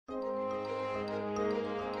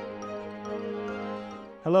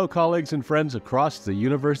Hello, colleagues and friends across the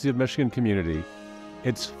University of Michigan community.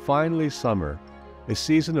 It's finally summer, a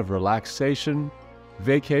season of relaxation,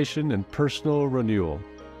 vacation, and personal renewal.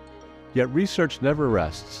 Yet research never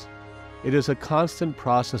rests. It is a constant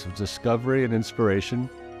process of discovery and inspiration,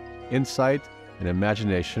 insight and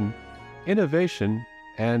imagination, innovation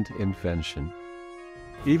and invention.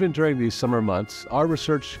 Even during these summer months, our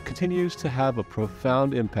research continues to have a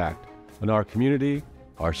profound impact on our community,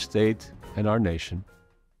 our state, and our nation.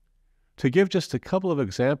 To give just a couple of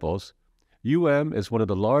examples, UM is one of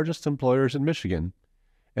the largest employers in Michigan,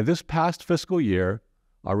 and this past fiscal year,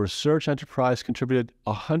 our research enterprise contributed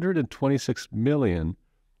 $126 million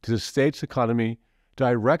to the state's economy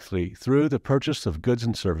directly through the purchase of goods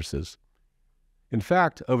and services. In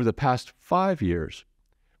fact, over the past 5 years,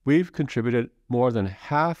 we've contributed more than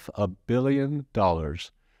 $500 million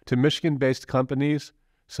to Michigan-based companies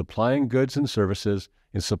supplying goods and services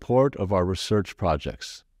in support of our research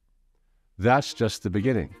projects. That's just the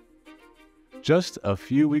beginning. Just a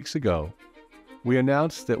few weeks ago, we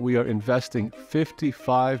announced that we are investing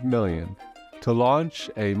 $55 million to launch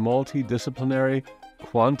a multidisciplinary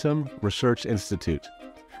quantum research institute,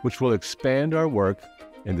 which will expand our work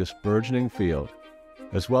in this burgeoning field,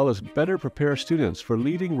 as well as better prepare students for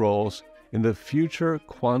leading roles in the future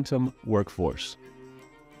quantum workforce.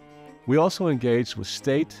 We also engaged with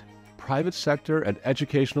state, private sector, and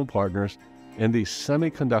educational partners in the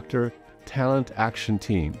Semiconductor Talent Action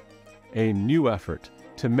Team, a new effort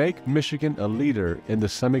to make Michigan a leader in the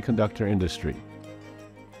semiconductor industry.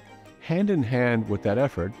 Hand in hand with that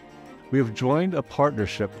effort, we have joined a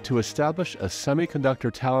partnership to establish a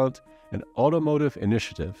semiconductor talent and automotive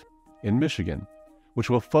initiative in Michigan,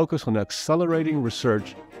 which will focus on accelerating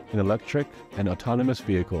research in electric and autonomous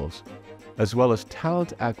vehicles, as well as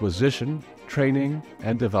talent acquisition, training,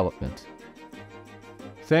 and development.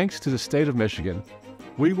 Thanks to the state of Michigan,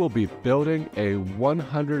 we will be building a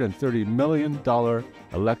 $130 million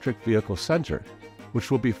electric vehicle center,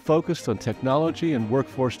 which will be focused on technology and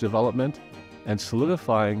workforce development and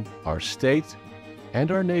solidifying our state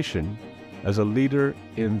and our nation as a leader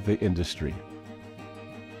in the industry.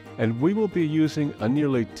 And we will be using a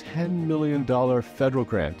nearly $10 million federal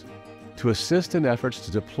grant to assist in efforts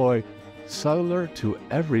to deploy cellular to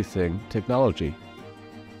everything technology,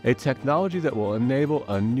 a technology that will enable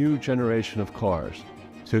a new generation of cars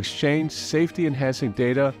to exchange safety-enhancing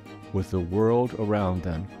data with the world around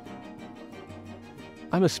them.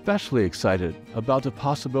 I'm especially excited about the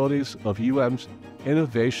possibilities of UM's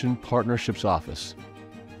Innovation Partnerships Office.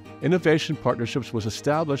 Innovation Partnerships was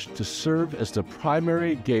established to serve as the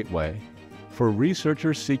primary gateway for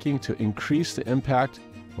researchers seeking to increase the impact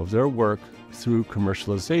of their work through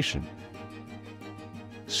commercialization.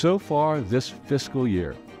 So far this fiscal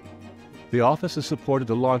year, the office has supported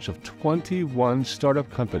the launch of 21 startup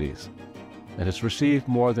companies and has received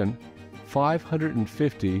more than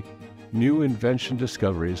 550 new invention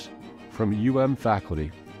discoveries from UM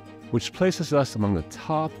faculty, which places us among the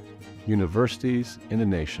top universities in the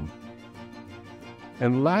nation.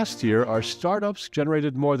 And last year, our startups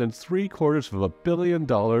generated more than $750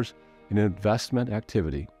 million in investment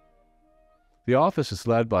activity. The office is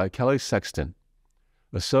led by Kelly Sexton,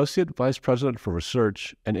 Associate Vice President for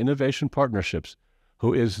Research and Innovation Partnerships,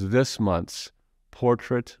 who is this month's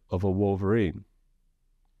Portrait of a Wolverine.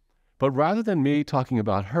 But rather than me talking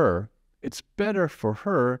about her, it's better for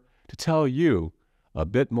her to tell you a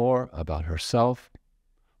bit more about herself,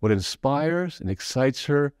 what inspires and excites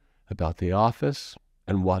her about the office,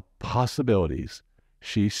 and what possibilities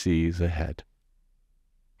she sees ahead.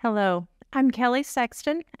 Hello, I'm Kelly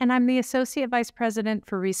Sexton, and I'm the Associate Vice President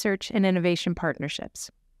for Research and Innovation Partnerships.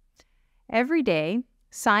 Every day,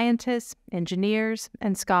 scientists, engineers,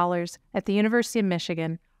 and scholars at the University of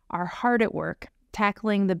Michigan are hard at work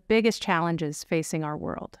tackling the biggest challenges facing our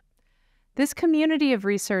world. This community of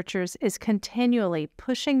researchers is continually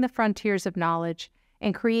pushing the frontiers of knowledge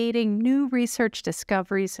and creating new research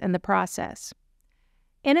discoveries in the process.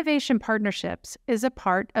 Innovation Partnerships is a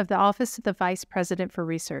part of the Office of the Vice President for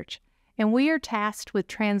Research, and we are tasked with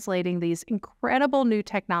translating these incredible new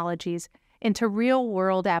technologies into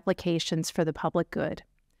real-world applications for the public good.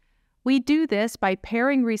 We do this by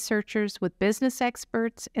pairing researchers with business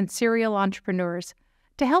experts and serial entrepreneurs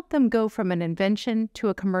to help them go from an invention to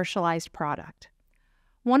a commercialized product.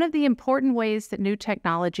 One of the important ways that new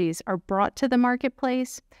technologies are brought to the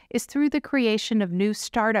marketplace is through the creation of new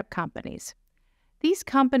startup companies. These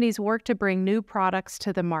companies work to bring new products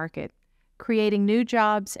to the market, creating new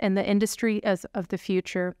jobs in the industry of the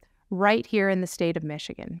future right here in the state of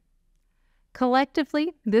Michigan.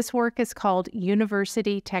 Collectively, this work is called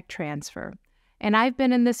University Tech Transfer, and I've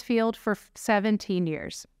been in this field for 17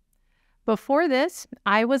 years. Before this,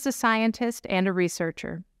 I was a scientist and a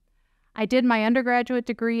researcher. I did my undergraduate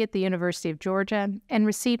degree at the University of Georgia and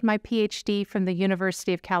received my PhD from the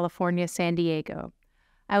University of California, San Diego.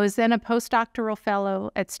 I was then a postdoctoral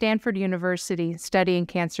fellow at Stanford University studying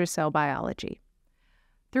cancer cell biology.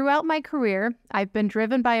 Throughout my career, I've been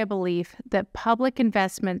driven by a belief that public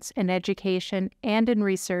investments in education and in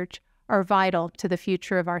research are vital to the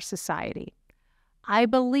future of our society. I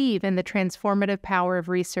believe in the transformative power of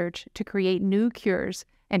research to create new cures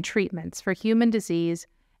and treatments for human disease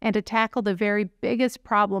and to tackle the very biggest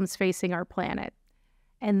problems facing our planet.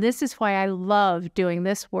 And this is why I love doing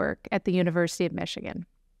this work at the University of Michigan.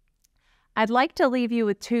 I'd like to leave you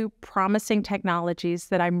with two promising technologies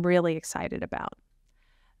that I'm really excited about.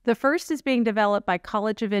 The first is being developed by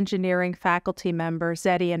College of Engineering faculty member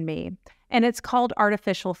Zeddy and me, and it's called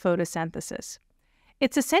artificial photosynthesis.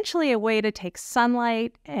 It's essentially a way to take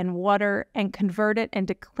sunlight and water and convert it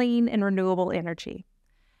into clean and renewable energy.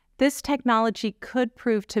 This technology could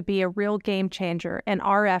prove to be a real game changer in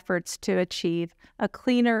our efforts to achieve a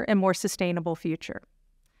cleaner and more sustainable future.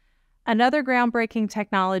 Another groundbreaking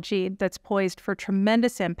technology that's poised for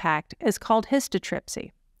tremendous impact is called histotripsy.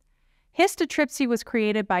 Histotripsy was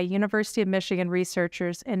created by University of Michigan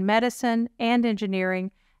researchers in medicine and engineering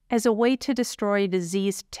as a way to destroy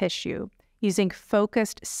diseased tissue using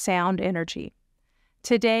focused sound energy.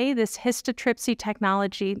 Today, this histotripsy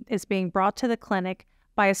technology is being brought to the clinic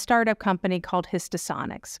by a startup company called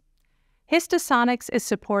Histosonics. Histosonics is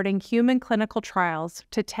supporting human clinical trials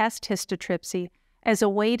to test histotripsy as a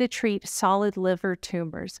way to treat solid liver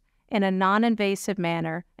tumors in a non-invasive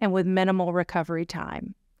manner and with minimal recovery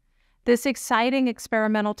time. This exciting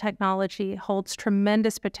experimental technology holds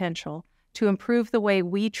tremendous potential to improve the way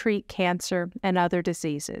we treat cancer and other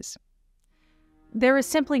diseases. There is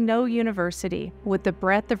simply no university with the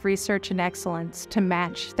breadth of research and excellence to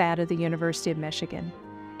match that of the University of Michigan,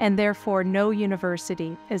 and therefore no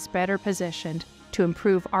university is better positioned to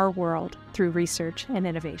improve our world through research and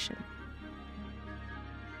innovation.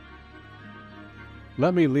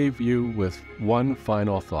 Let me leave you with one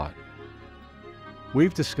final thought.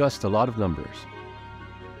 We've discussed a lot of numbers,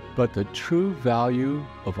 but the true value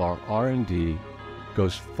of our R&D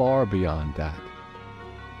goes far beyond that.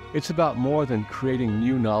 It's about more than creating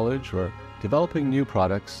new knowledge or developing new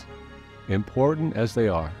products, important as they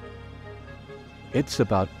are. It's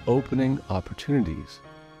about opening opportunities,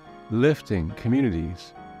 lifting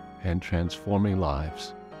communities, and transforming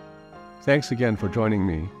lives. Thanks again for joining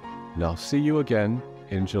me, and I'll see you again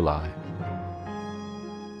in July.